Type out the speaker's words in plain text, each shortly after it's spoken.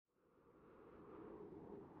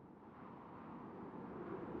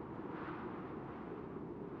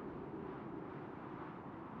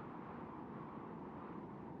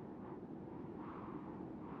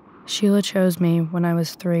Sheila chose me when I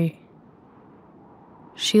was 3.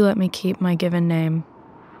 She let me keep my given name,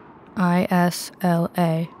 Isla,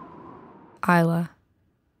 Isla.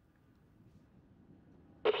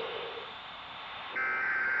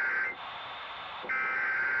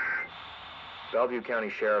 Bellevue County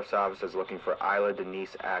Sheriff's Office is looking for Isla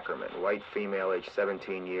Denise Ackerman, white female, age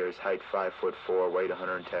 17 years, height 5'4", weight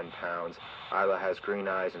 110 pounds. Isla has green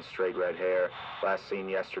eyes and straight red hair. Last seen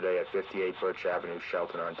yesterday at 58 Birch Avenue,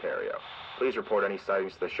 Shelton, Ontario. Please report any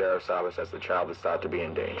sightings to the Sheriff's Office as the child is thought to be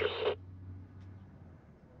in danger.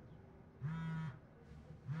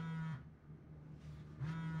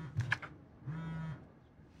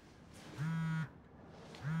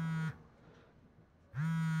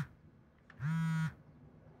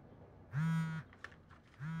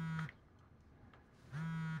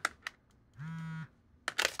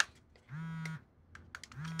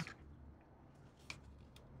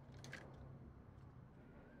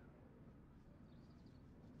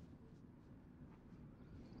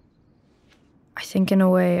 I think in a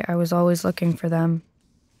way I was always looking for them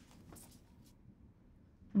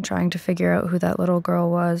and trying to figure out who that little girl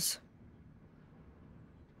was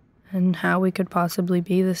and how we could possibly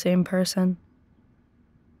be the same person.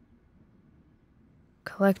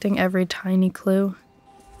 Collecting every tiny clue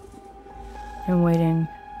and waiting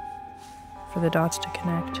for the dots to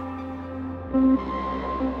connect.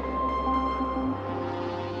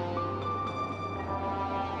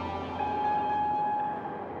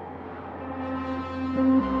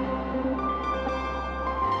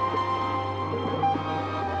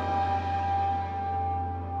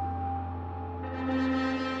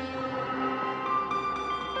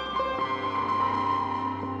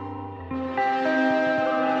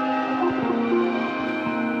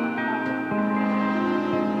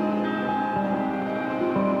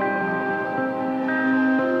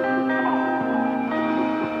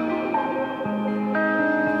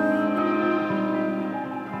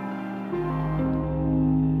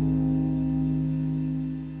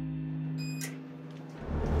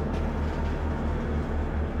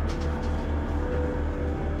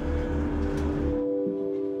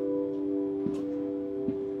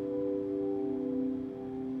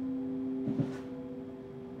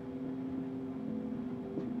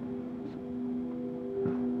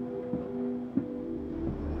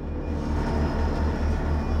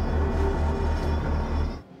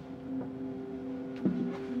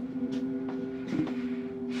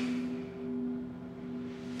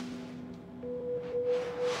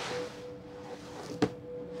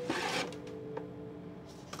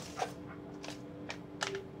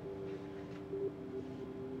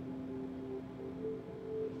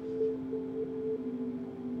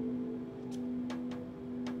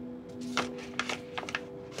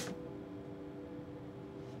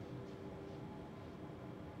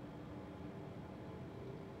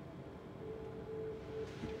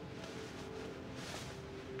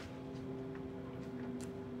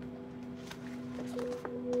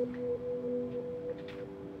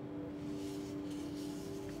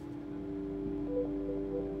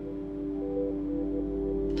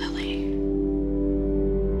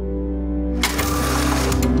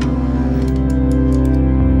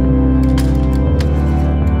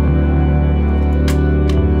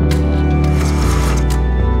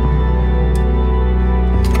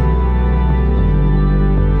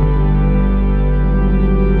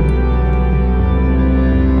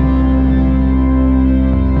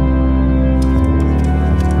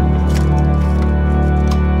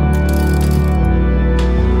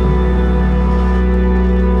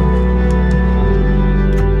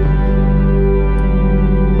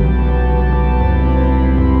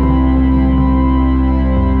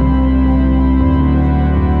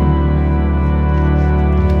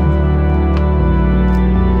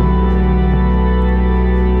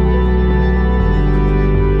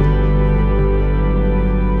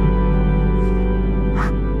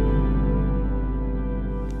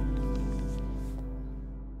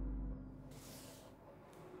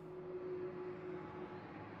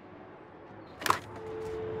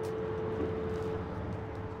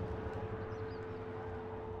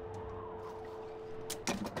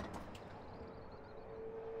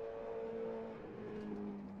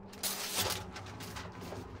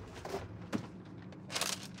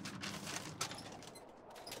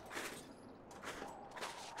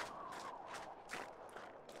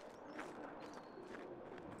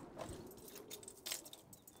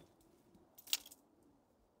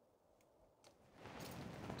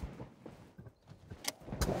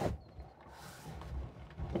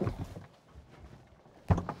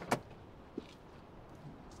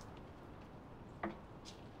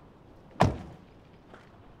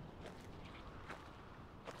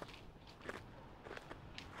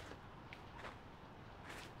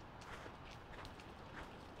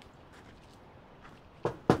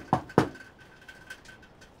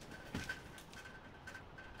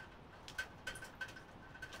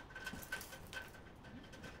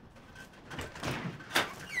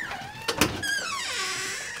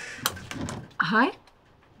 Hi?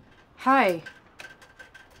 Hi.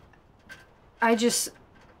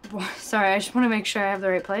 Sorry, I just want to make sure I have the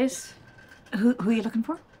right place. Who are you looking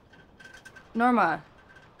for? Norma.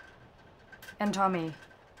 And Tommy.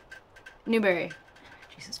 Newberry.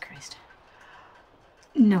 Jesus Christ.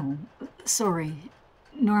 No, sorry.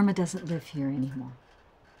 Norma doesn't live here anymore.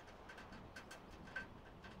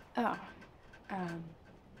 Oh.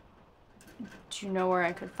 Do you know where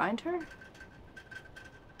I could find her?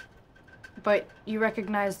 But you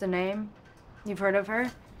recognize the name? You've heard of her?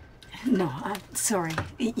 No, I'm sorry.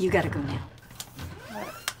 You gotta go now.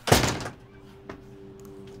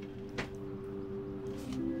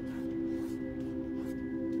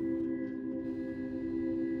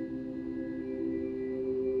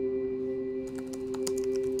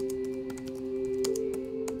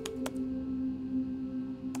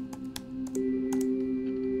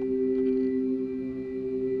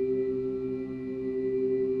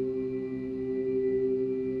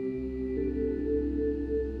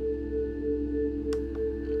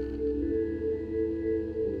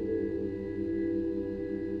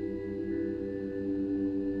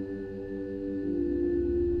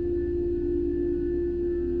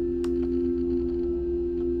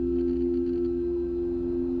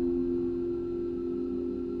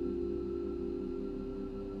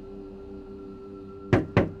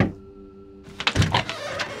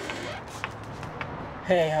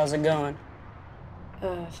 Hey, how's it going?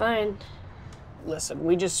 Fine. Listen,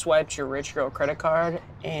 we just swiped your rich girl credit card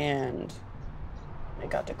and it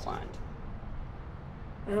got declined.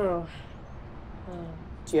 Oh.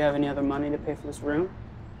 Do you have any other money to pay for this room?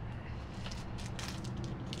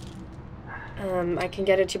 I can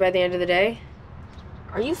get it to you by the end of the day.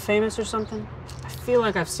 Are you famous or something? I feel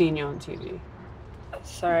like I've seen you on TV.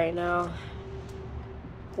 Sorry, no.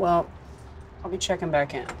 Well, I'll be checking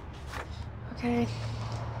back in. Okay.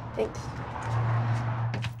 Thanks.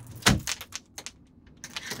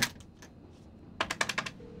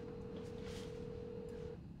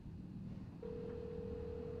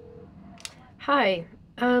 Hi.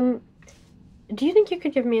 Do you think you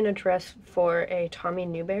could give me an address for a Tommy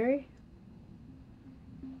Newberry?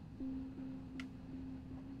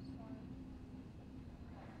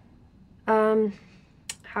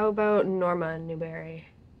 How about Norma Newberry?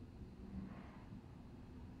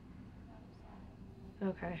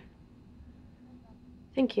 Okay.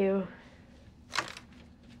 Thank you.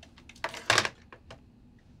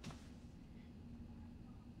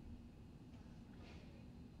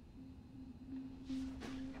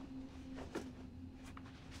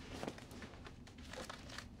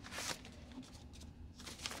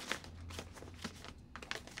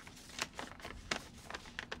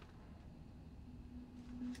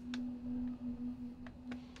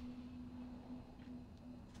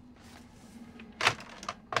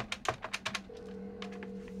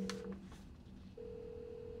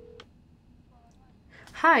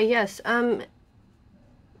 Hi, yes.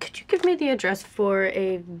 Could you give me the address for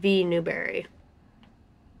a V Newberry?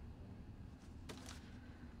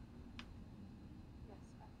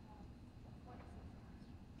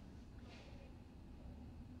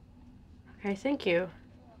 Okay, thank you.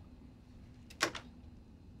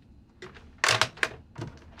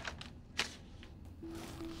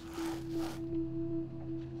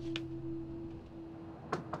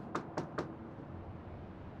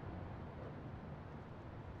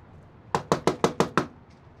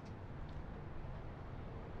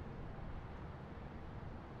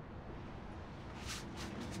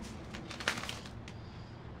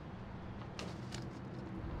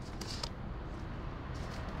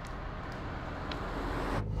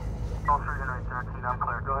 I'm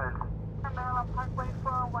clear. Go ahead. Maryland Parkway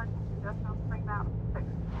 401. Just now, spring out. 6.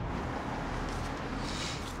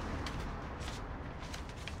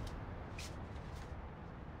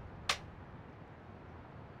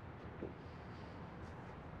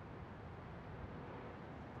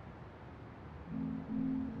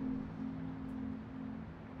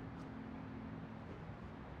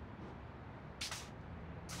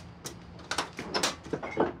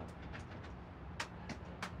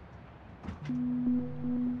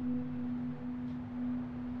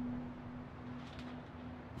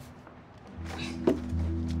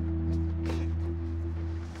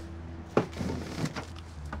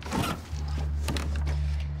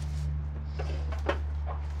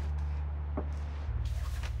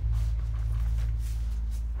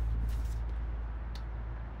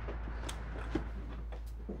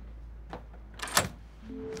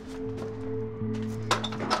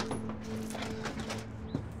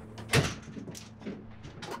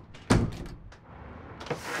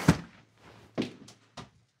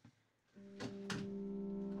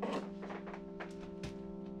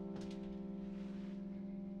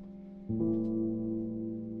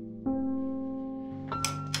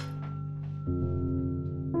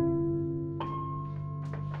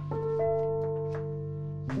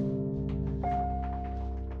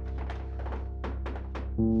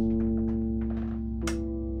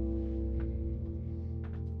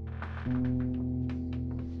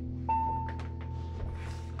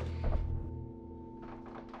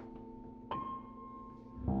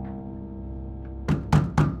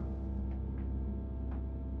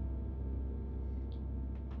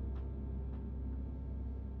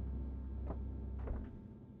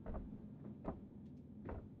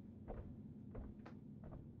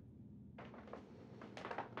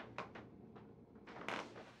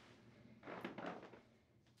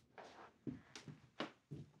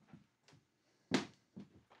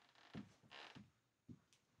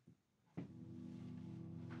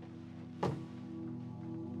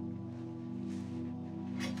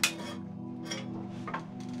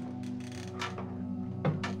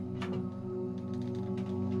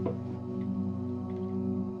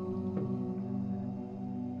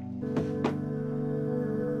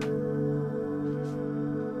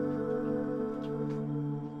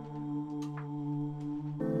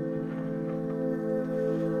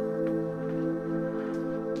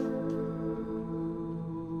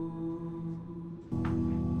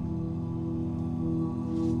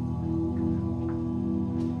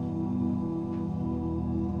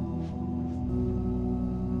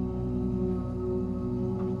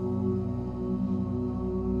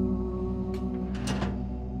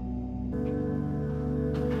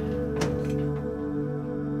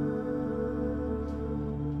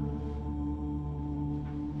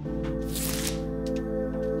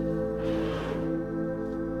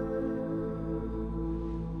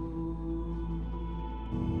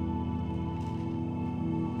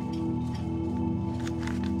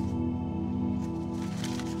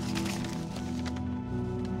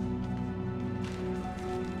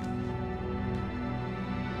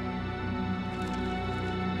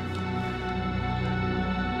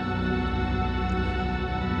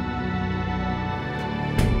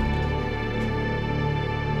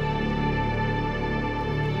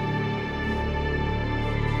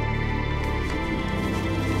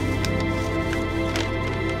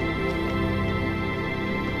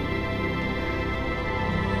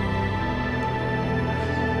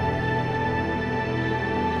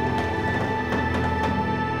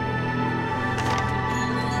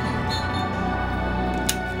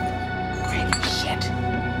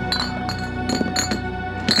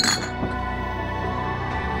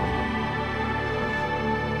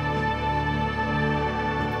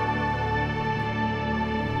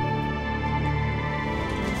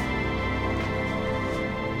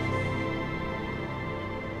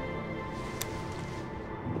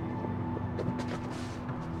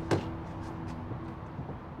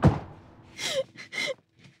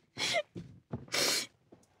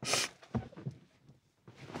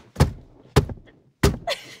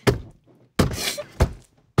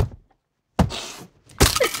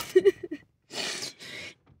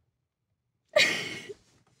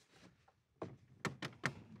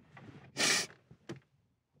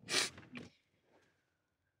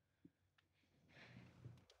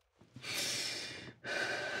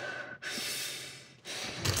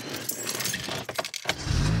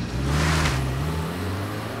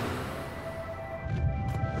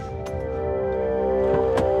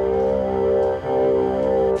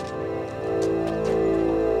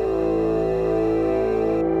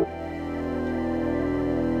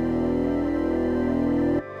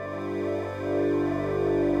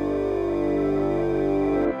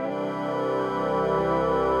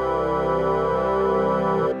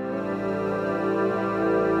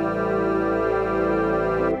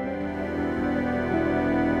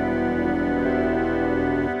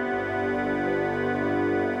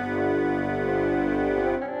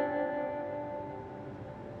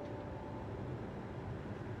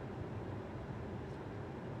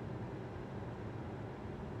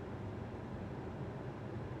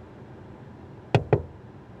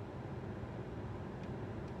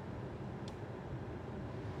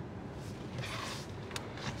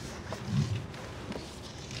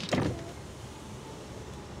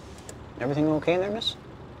 Everything okay in there, miss?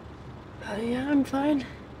 Yeah, I'm fine.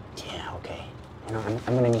 Yeah, okay. You know,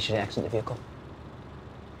 I'm gonna need you to exit the vehicle.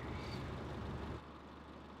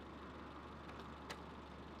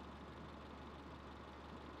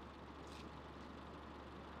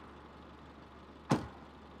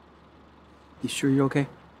 You sure you're okay?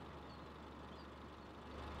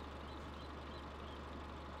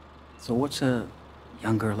 So what's a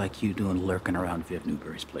young girl like you doing lurking around Viv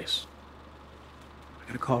Newberry's place? I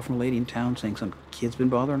got a call from a lady in town saying some kid's been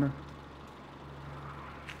bothering her.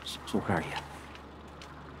 So what are you?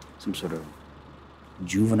 Some sort of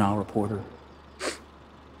juvenile reporter?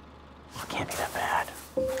 Well, it can't be that bad.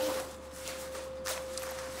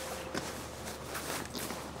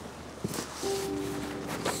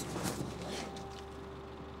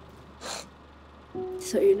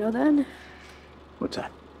 So you know then? What's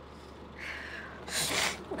that?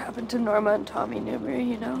 What happened to Norma and Tommy Newberry,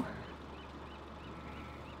 you know?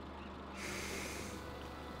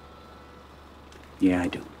 Yeah, I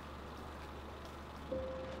do.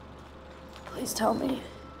 Please tell me.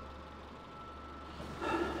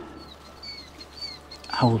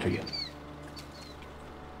 How old are you?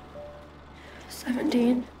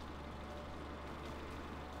 17.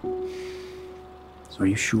 So are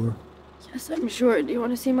you sure? Yes, I'm sure. Do you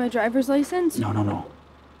want to see my driver's license? No.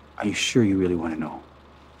 Are you sure you really want to know?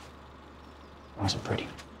 Was it pretty?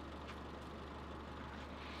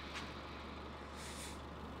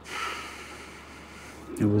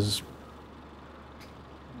 It was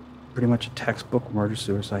pretty much a textbook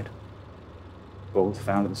murder-suicide. Both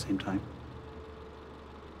found at the same time.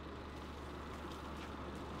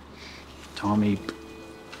 Tommy,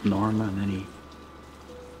 Norma, and then he...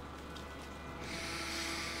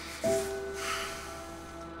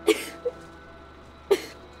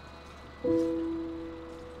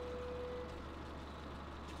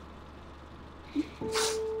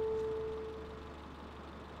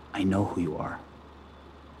 I know who you are.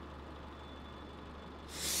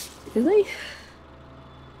 Really?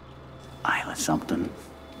 Isla something.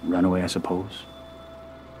 Runaway, I suppose.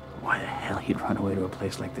 Why the hell he'd run away to a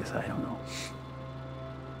place like this, I don't know.